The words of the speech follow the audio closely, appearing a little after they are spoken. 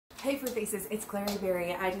Hey Fruit Faces, it's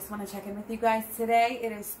KlaireeBerry. I just want to check in with you guys today.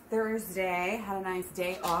 It is Thursday. Had a nice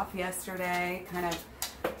day off yesterday. Kind of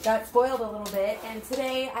got spoiled a little bit. And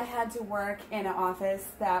today I had to work in an office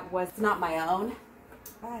that was not my own.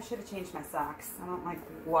 Oh, I should have changed my socks. I don't like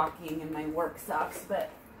walking in my work socks,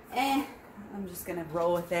 but I'm just going to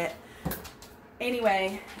roll with it.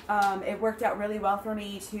 Anyway, it worked out really well for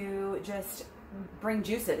me to just bring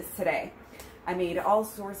juices today. I made all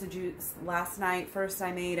sorts of juice last night. First,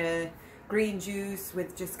 I made a green juice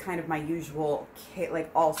with just kind of my usual,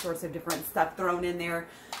 like all sorts of different stuff thrown in there.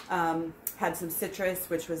 Had some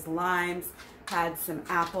citrus, which was limes. Had some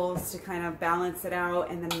apples to kind of balance it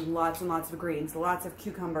out. And then lots and lots of greens. Lots of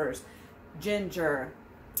cucumbers, ginger,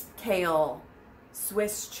 kale,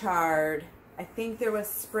 Swiss chard. I think there was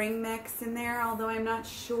spring mix in there, although I'm not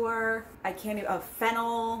sure. I can't even,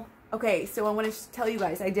 fennel. Okay, so I want to tell you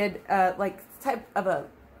guys, I did like type of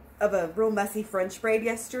a real messy French braid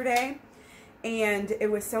yesterday, and it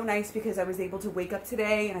was so nice because I was able to wake up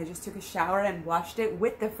today and I just took a shower and washed it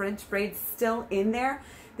with the French braid still in there.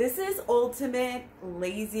 This is ultimate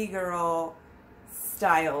lazy girl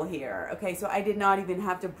style here. Okay, so I did not even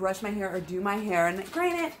have to brush my hair or do my hair, and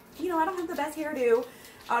granted, you know, I don't have the best hairdo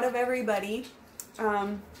out of everybody,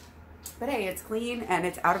 but hey, it's clean and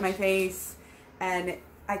it's out of my face, and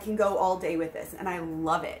I can go all day with this, and I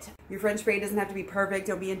love it. Your French braid doesn't have to be perfect.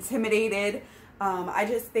 Don't be intimidated. I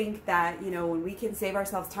just think that, you know, when we can save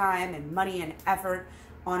ourselves time and money and effort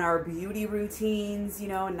on our beauty routines, you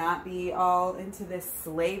know, and not be all into this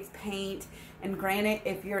slave paint. And granted,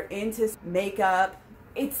 if you're into makeup,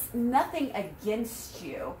 it's nothing against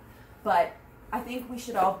you, but I think we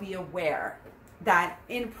should all be aware that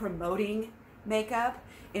in promoting makeup,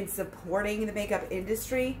 in supporting the makeup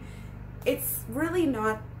industry, it's really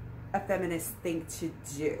not a feminist thing to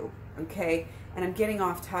do, okay? And I'm getting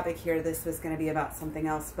off topic here. This was going to be about something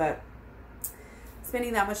else, but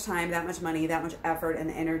spending that much time, that much money, that much effort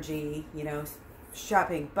and energy, you know,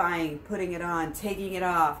 shopping, buying, putting it on, taking it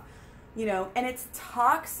off, you know, and it's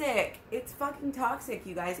toxic. It's fucking toxic,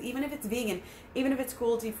 you guys. Even if it's vegan, even if it's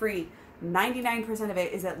cruelty-free, 99% of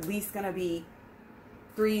it is at least going to be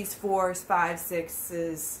 3s, 4s, 5s,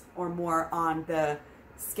 6s, or more on the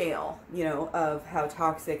scale, you know, of how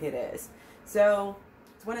toxic it is. So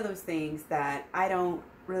it's one of those things that I don't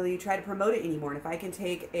really try to promote it anymore. And if I can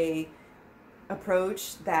take a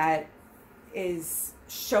approach that is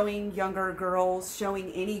showing younger girls,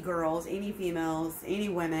 showing any girls, any females, any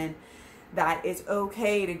women, that it's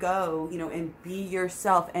okay to go, you know, and be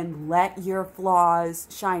yourself and let your flaws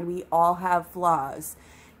shine. We all have flaws.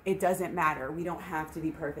 It doesn't matter. We don't have to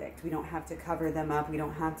be perfect. We don't have to cover them up. We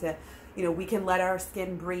don't have to, you know, we can let our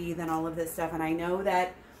skin breathe and all of this stuff. And I know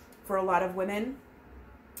that for a lot of women,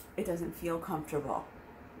 it doesn't feel comfortable,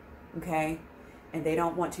 okay? And they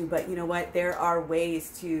don't want to, but you know what? There are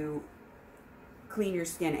ways to clean your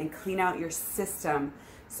skin and clean out your system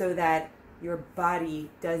so that your body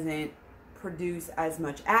doesn't produce as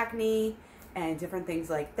much acne and different things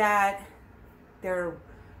like that. There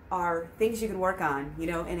are things you can work on, you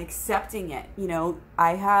know, and accepting it. You know,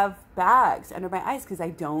 I have bags under my eyes because I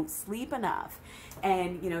don't sleep enough.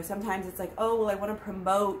 And, you know, sometimes it's like, oh, well, I want to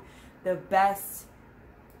promote the best.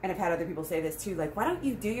 And I've had other people say this too, like, why don't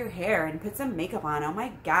you do your hair and put some makeup on? Oh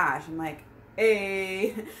my gosh. I'm like,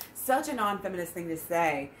 hey, such a non-feminist thing to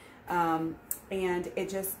say. And it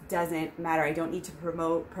just doesn't matter. I don't need to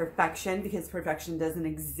promote perfection because perfection doesn't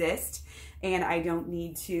exist. And I don't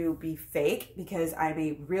need to be fake because I'm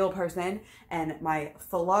a real person and my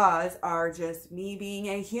flaws are just me being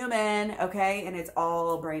a human, okay? And it's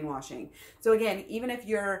all brainwashing. So again, even if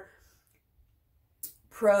you're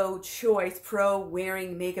pro-choice,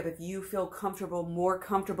 pro-wearing makeup, if you feel comfortable, more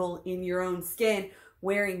comfortable in your own skin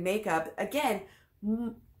wearing makeup, again,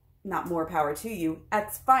 not more power to you.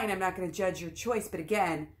 That's fine. I'm not going to judge your choice. But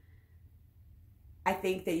again, I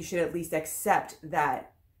think that you should at least accept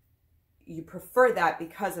that you prefer that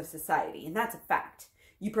because of society. And that's a fact.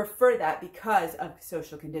 You prefer that because of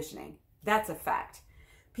social conditioning. That's a fact.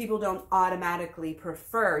 People don't automatically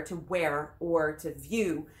prefer to wear or to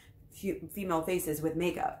view female faces with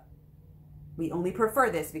makeup. We only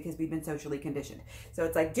prefer this because we've been socially conditioned. So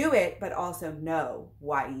it's like, do it, but also know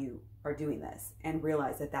why you are doing this and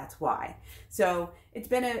realize that that's why. So it's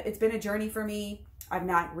been a journey for me. I've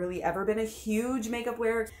not really ever been a huge makeup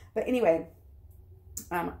wearer, but anyway,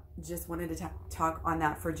 just wanted to talk on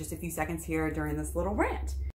that for just a few seconds here during this little rant.